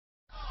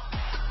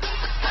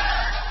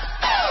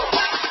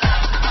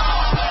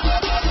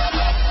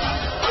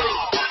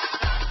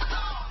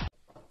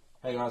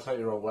Hey guys, hope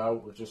you're all well.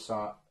 We've just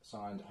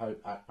signed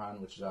Hope Akpan,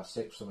 which is our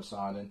 6th summer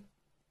signing.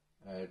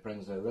 It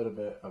brings a little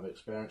bit of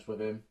experience with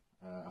him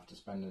after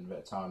spending a bit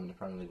of time in the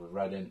Premier League with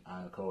Reading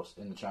and of course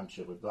in the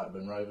Championship with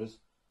Blackburn Rovers.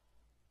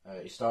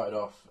 He started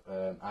off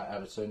at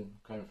Everton,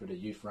 came through the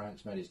youth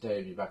ranks, made his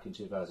debut back in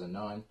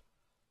 2009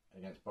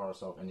 against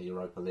Borisov in the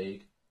Europa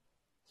League.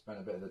 Spent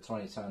a bit of the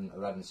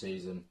 2010-11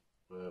 season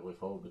with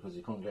Hull because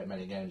he couldn't get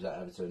many games at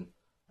Everton,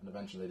 and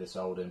eventually they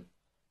sold him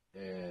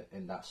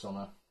in that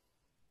summer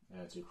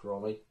to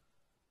Crawley.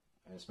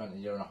 Spent a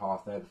year and a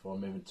half there before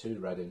moving to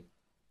Reading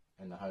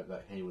in the hope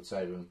that he would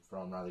save him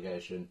from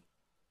relegation.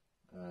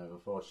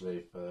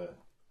 Unfortunately for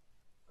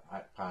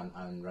Akpan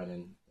and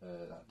Reading,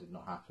 that did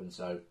not happen,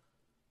 so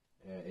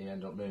he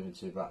ended up moving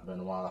to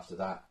Blackburn a while after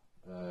that.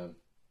 And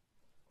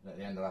at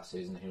the end of last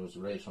season, he was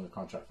released from the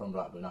contract from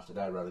Blackburn after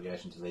their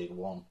relegation to League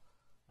One,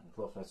 and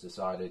Clough has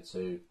decided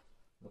to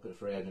look at the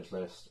free agents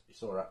list. He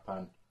saw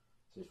Akpan,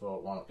 so he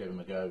thought, why not give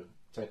him a go,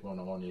 take him on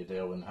a one-year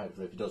deal, and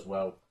hopefully if he does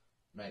well,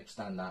 may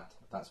extend that.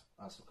 That's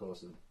of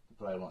course the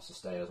player wants to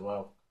stay as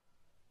well.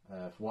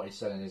 From what he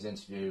said in his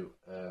interview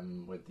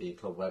with the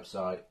club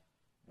website,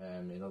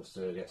 he loves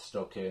to get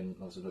stuck in,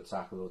 loves a good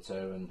tackle or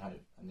two, and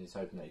he's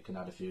hoping that he can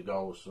add a few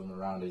goals from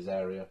around his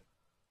area,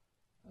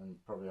 and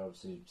probably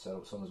obviously set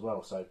up some as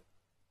well. So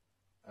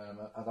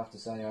I'd have to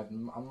say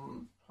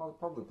I'm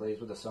probably pleased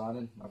with the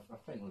signing. I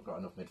think we've got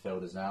enough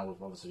midfielders now.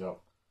 We've obviously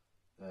got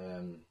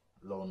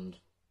Lund,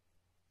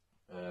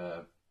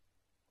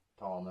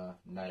 Palmer,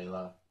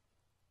 Naylor,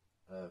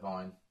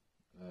 Vine,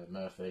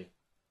 Murphy.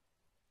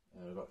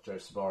 We've got Joe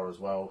Sabara as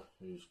well,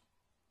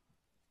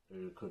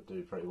 who could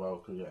do pretty well,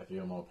 could get a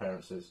few more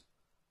appearances.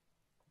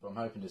 But I'm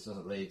hoping this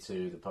doesn't lead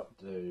to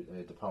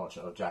the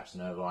departure of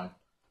Jackson Irvine,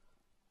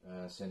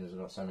 seeing as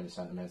we've got so many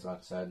centre mids, like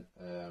I said.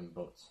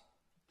 But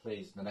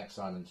please, the next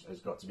signing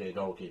has got to be a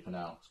goalkeeper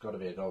now. It's got to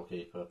be a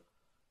goalkeeper,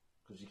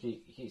 because you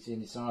keep seeing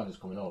these signings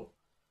coming up,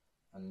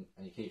 and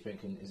you keep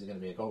thinking, is it going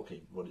to be a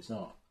goalkeeper? But it's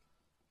not.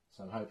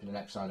 So I'm hoping the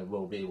next signing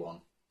will be one,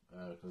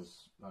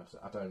 because like I said,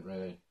 I don't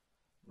really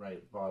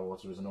rate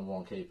Bywater as a number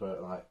one keeper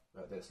like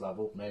at this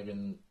level. Maybe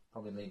in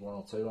probably League 1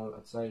 or 2,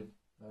 I'd say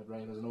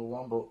rate him as a number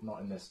one, but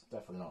not in this.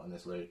 Definitely not in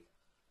this league,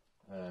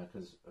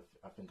 because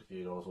I think a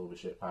few goals will be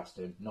shipped past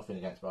him. Nothing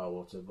against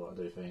Bywater, but I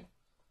do think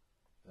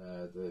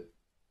the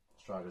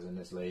strikers in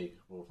this league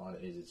will find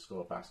it easy to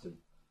score past him.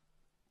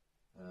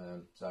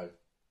 So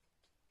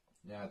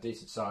yeah,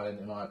 decent signing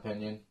in my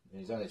opinion.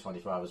 He's only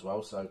 25 as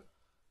well, so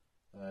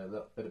a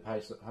little bit of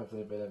pace,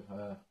 hopefully a bit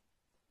of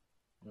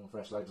young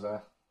fresh legs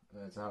there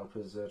to help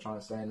us try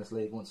and stay in this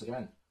league once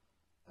again.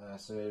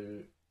 So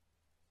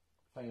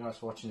thank you guys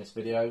for watching this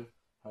video.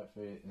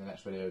 Hopefully in the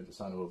next video the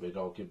signing will be a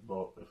goalkeeper,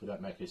 but if we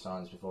don't make any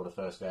signs before the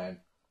first game,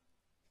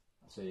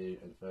 I'll see you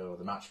for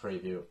the match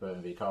preview of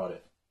Burton v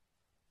Cardiff.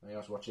 Thank you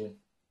guys for watching.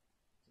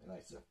 See you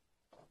later.